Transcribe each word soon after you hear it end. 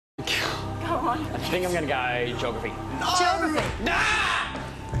I think I'm going to go geography. No! Geography? Nah!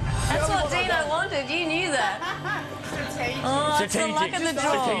 That's what Dino wanted. You knew that. Oh, that's the luck of the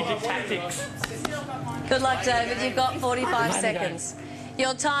draw. Strategic tactics. Good luck, David. You've got 45 seconds.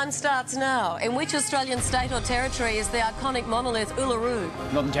 Your time starts now. In which Australian state or territory is the iconic monolith Uluru?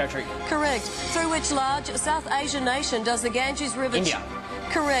 Northern Territory. Correct. Through which large South Asian nation does the Ganges River... India.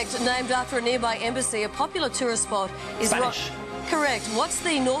 Correct. Named after a nearby embassy, a popular tourist spot is... Spanish. Correct. What's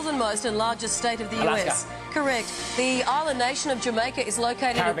the northernmost and largest state of the Alaska. US? Correct. The island nation of Jamaica is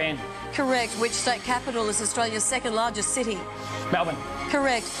located... Caribbean. Correct. Which state capital is Australia's second largest city? Melbourne.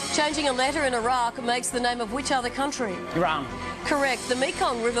 Correct. Changing a letter in Iraq makes the name of which other country? Iran. Correct. The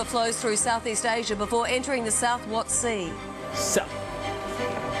Mekong River flows through Southeast Asia before entering the South what sea?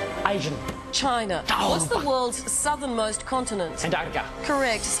 Asian. China. What's the world's southernmost continent? Antarctica.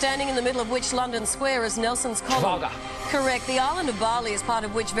 Correct. Standing in the middle of which London Square is Nelson's Column? Trafalgar. Correct. The island of Bali is part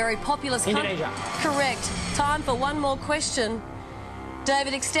of which very populous country? Indonesia. Correct. Time for one more question.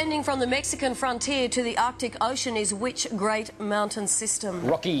 David, extending from the Mexican frontier to the Arctic Ocean is which great mountain system?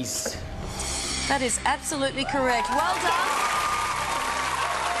 Rockies. That is absolutely correct. Well done.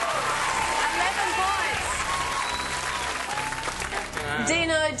 11 points.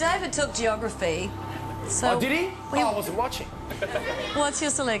 Dino, David took geography. So did he? I wasn't watching. What's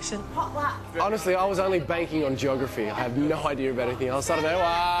your selection? Honestly, I was only banking on geography. I have no idea about anything else. I don't know.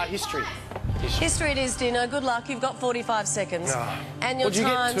 History. History it is, Dino. Good luck. You've got 45 seconds. And your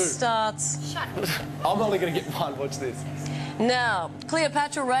time starts... I'm only going to get one. Watch this. Now,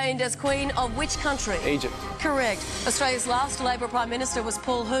 Cleopatra reigned as queen of which country? Egypt. Correct. Australia's last Labor Prime Minister was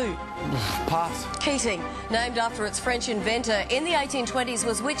Paul who? Pass. Keating. Named after its French inventor in the 1820s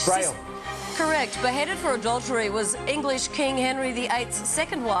was which... Braille. Correct. Beheaded for adultery was English King Henry VIII's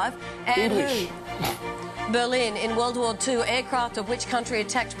second wife and English. who? Berlin. In World War II, aircraft of which country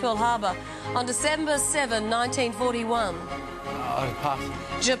attacked Pearl Harbor on December 7, 1941?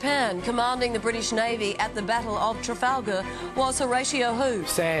 Pass. Japan. Commanding the British Navy at the Battle of Trafalgar was Horatio who?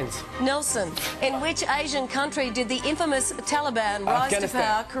 Sands. Nelson. In which Asian country did the infamous Taliban rise to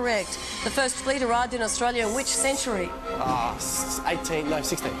power? Correct. The first fleet arrived in Australia in which century? 16.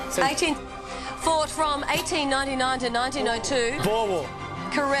 18th. Fought from 1899 to 1902. Boer War.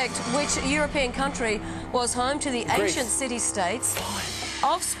 Correct. Which European country was home to the ancient city-states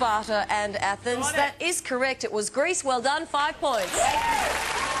of Sparta and Athens? That is correct. It was Greece. Well done. 5 points.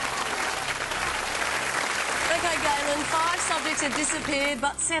 OK, Galen, 5 subjects have disappeared,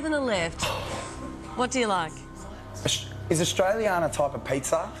 but 7 are left. What do you like? Is Australiana a type of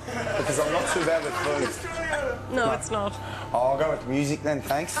pizza? Because I'm not too bad with food. No, it's not. Oh, I'll go with music then,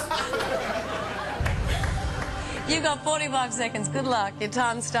 thanks. You've got 45 seconds. Good luck. Your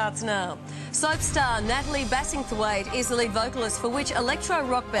time starts now. Soap star Natalie Bassingthwaite is the lead vocalist for which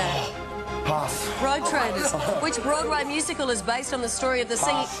electro-rock band? Pass. Road Traders. Which Broadway musical is based on the story of the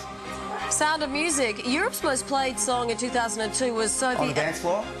singing... Sound of Music. Europe's most played song in 2002 was Sophie... On the dance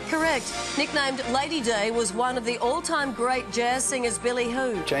floor? Correct. Nicknamed Lady Day was one of the all-time great jazz singers Billy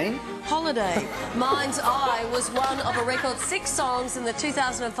who? Jean? Holiday. Mind's Eye was one of a record 6 songs in the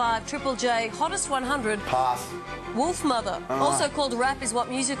 2005 Triple J Hottest 100. Pass. Wolf Mother. Also called rap is what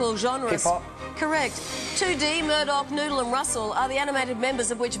musical genres? Hip-hop. Correct. 2D, Murdoch, Noodle and Russell are the animated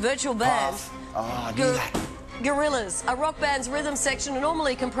members of which virtual band? Pass. Oh, I knew that. Gorillas. A rock band's rhythm section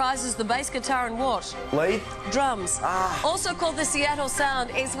normally comprises the bass guitar and what? Lead? Drums. Also called the Seattle Sound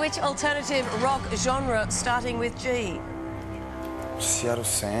is which alternative rock genre starting with G? Seattle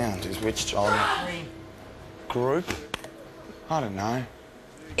Sound is which genre? Group? I don't know.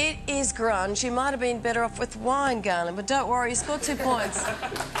 It is grunge. You might have been better off with wine, Garland, but don't worry, you scored 2 points.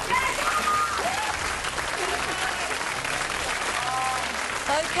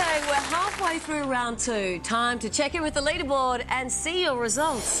 OK, we're halfway through round 2. Time to check in with the leaderboard and see your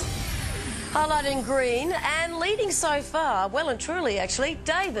results. Highlighted in green and leading so far, well and truly actually,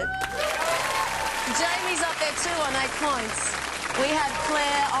 David. Jamie's up there too on 8 points. We had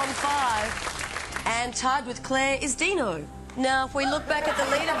Claire on 5. And tied with Claire is Dino. Now, if we look back at the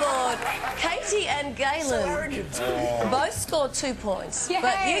leaderboard, Katie and Galen both scored 2 points. Yay!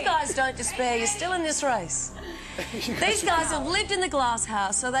 But you guys don't despair. You're still in this race. These guys have lived in the glass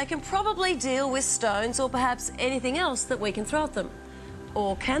house, so they can probably deal with stones or perhaps anything else that we can throw at them.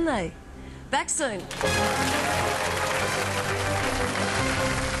 Or can they? Back soon.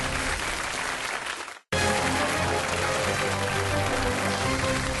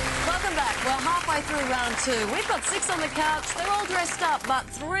 Welcome back. We're halfway through round 2. We've got 6 on the couch. They're all dressed up, but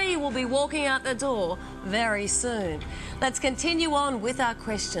 3 will be walking out the door very soon. Let's continue on with our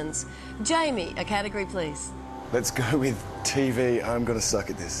questions. Jamie, a category, please. Let's go with TV. I'm going to suck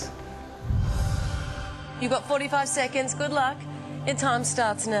at this. You've got 45 seconds. Good luck. Your time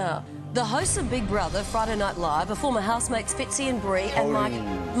starts now. The hosts of Big Brother, Friday Night Live, are former housemates Fitzy and Bree and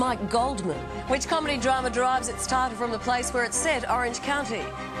Mike Goldman. Which comedy drama derives its title from the place where it's set, Orange County?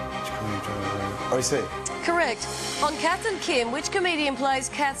 OC. Correct. On Kath and Kim, which comedian plays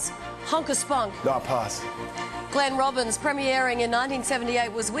Kath's Honker Spunk? No, pass. Glenn Robbins, premiering in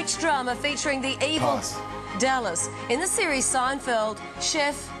 1978, was which drama featuring the evil Pass. Dallas? In the series Seinfeld,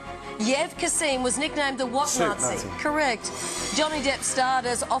 chef Yev Kasim was nicknamed the what Soup Nazi? Nazi. Correct. Johnny Depp starred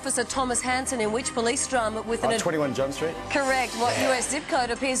as Officer Thomas Hansen in which police drama with an... 21 Jump Street. Correct. What US zip code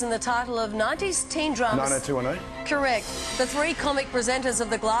appears in the title of 90s teen dramas? 90210. Correct. The three comic presenters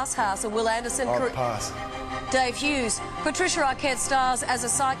of The Glass House are Will Anderson... Pass. Dave Hughes. Patricia Arquette stars as a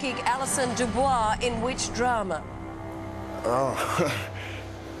psychic Alison Dubois in which drama? Oh.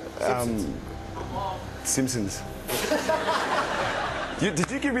 Simpsons.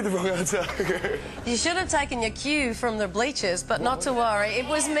 Did you give me the wrong answer? You should have taken your cue from the bleachers, but not to worry. It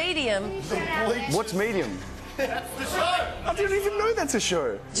was Medium. What's Medium? That's the show. I didn't even know that's a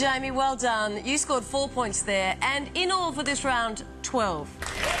show. Jamie, well done. You scored 4 points there, and in all for this round, 12.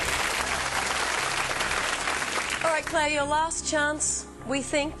 All right, Claire, your last chance, we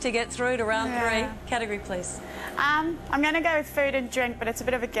think, to get through to round 3. Category, please. I'm going to go with food and drink, but it's a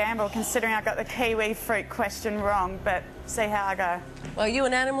bit of a gamble considering I got the kiwi fruit question wrong, but see how I go. Well, you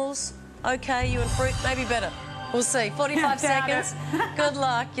and animals, okay, you and fruit, maybe better. We'll see. 45 seconds. Good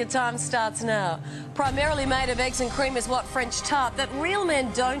luck. Your time starts now. Primarily made of eggs and cream is what French tart that real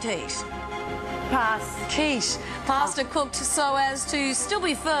men don't eat? Pass. Quiche. Pasta cooked so as to still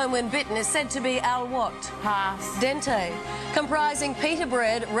be firm when bitten is said to be al what? Pass. Dente. Comprising pita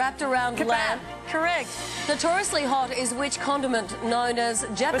bread wrapped around Kebab. lamb. Correct. Notoriously hot is which condiment known as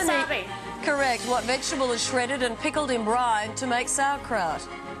Japanese... Wasabi. Correct. What vegetable is shredded and pickled in brine to make sauerkraut?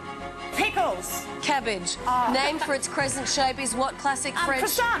 Pickles. Cabbage. Named for its crescent shape is what classic French...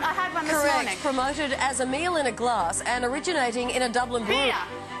 Croissant. I had one this Correct. morning. Promoted as a meal in a glass and originating in a Dublin brewery. Beer.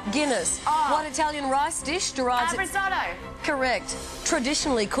 Guinness. What Italian rice dish derives... Risotto. Correct.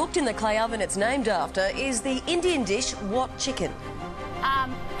 Traditionally cooked in the clay oven it's named after is the Indian dish what chicken?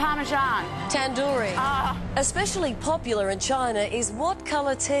 Parmesan. Tandoori. Especially popular in China is what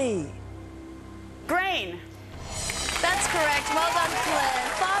colour tea? Green. That's correct. Well done, Claire.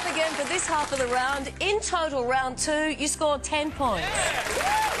 5 again for this half of the round. In total, round 2, you scored 10 points.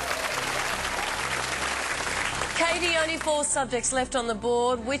 Katie, only 4 subjects left on the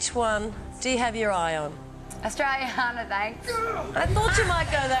board. Which one do you have your eye on? Australiana, thanks. I thought you might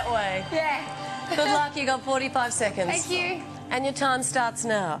go that way. Yeah. Good luck. You got 45 seconds. Thank you. And your time starts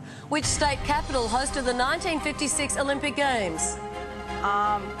now. Which state capital hosted the 1956 Olympic Games?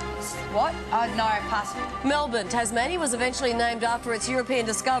 What? Oh, no, pass. Melbourne. Tasmania was eventually named after its European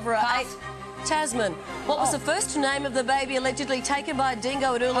discoverer... Pass. Tasman. What was the first name of the baby allegedly taken by a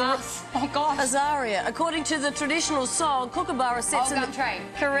dingo at Uluru? Pass. Oh, God. Azaria. According to the traditional song, Kookaburra sits Old in the... Gum Train.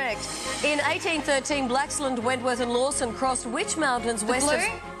 Correct. In 1813, Blaxland, Wentworth and Lawson crossed which mountains west of... Blue?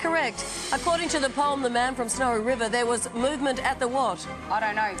 Correct. According to the poem The Man from Snowy River, there was movement at the what? I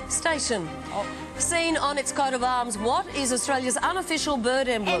don't know. Station. Seen on its coat of arms, what is Australia's unofficial bird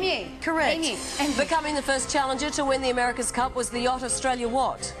emblem? Emu. Correct. Emu. Emu. Becoming the first challenger to win the America's Cup was the yacht Australia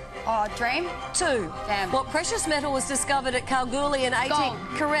what? Oh, dream? 2. Damn. What precious metal was discovered at Kalgoorlie in 18... Gold.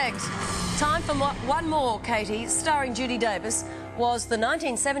 Correct. Time for one more, Katie. Starring Judy Davis was the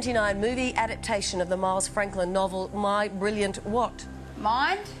 1979 movie adaptation of the Miles Franklin novel My Brilliant What?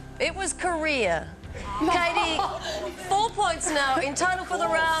 Mind? It was Korea. Katie, 4 points now in total for the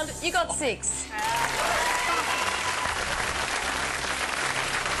round. You got 6.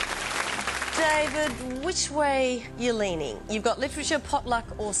 David, which way you leaning? You've got literature, potluck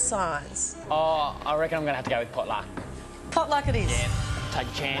or science? Oh, I reckon I'm going to have to go with potluck. Potluck it is. Yeah, take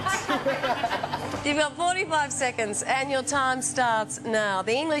a chance. You've got 45 seconds and your time starts now.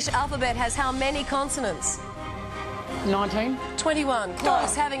 The English alphabet has how many consonants? 19. 21.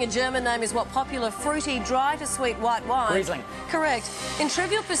 Close. Having a German name is what popular fruity, dry to sweet white wine? Riesling. Correct. In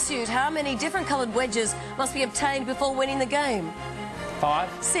Trivial Pursuit, how many different coloured wedges must be obtained before winning the game?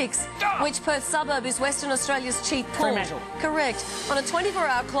 5. 6. Which Perth suburb is Western Australia's chief port? Fremantle. Correct. On a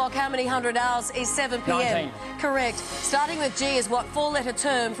 24-hour clock, how many hundred hours is 7 p.m? 19. Correct. Starting with G is what 4-letter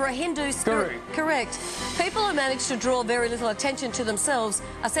term for a Hindu spirit? Guru. Correct. People who manage to draw very little attention to themselves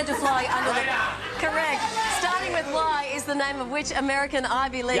are said to fly under the... Correct. Starting with Y is the name of which American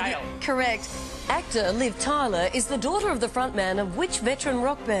Ivy League? Yale. Correct. Actor Liv Tyler is the daughter of the frontman of which veteran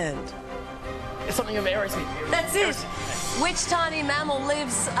rock band? It's something of Aerosmith. That's it. Which tiny mammal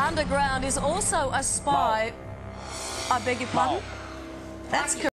lives underground is also a spy? Mole. I beg your pardon? Mole. That's correct.